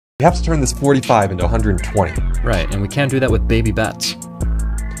We have to turn this 45 into 120. Right, and we can't do that with baby bets.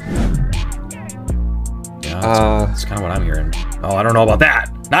 Yeah, that's kind of what I'm hearing. Oh, I don't know about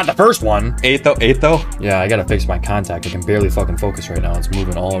that. Not the first one. 8 though? 8 though? Yeah, I gotta fix my contact. I can barely fucking focus right now. It's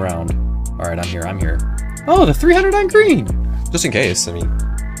moving all around. Alright, I'm here, I'm here. Oh, the 300 on green! Just in case, I mean,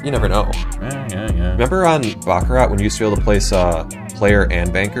 you never know. Yeah. Remember on Baccarat when you used to be able to place player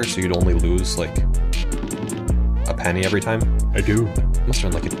and banker, so you'd only lose, like, a penny every time? I do. Must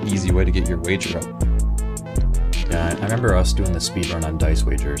have been, like, an easy way to get your wager up. Yeah, I remember us doing the speed run on dice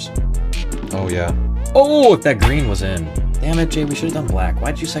wagers. Oh, yeah. Oh, if that green was in. Damn it, Jay, we should have done black.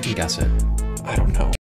 Why'd you second guess it? I don't know.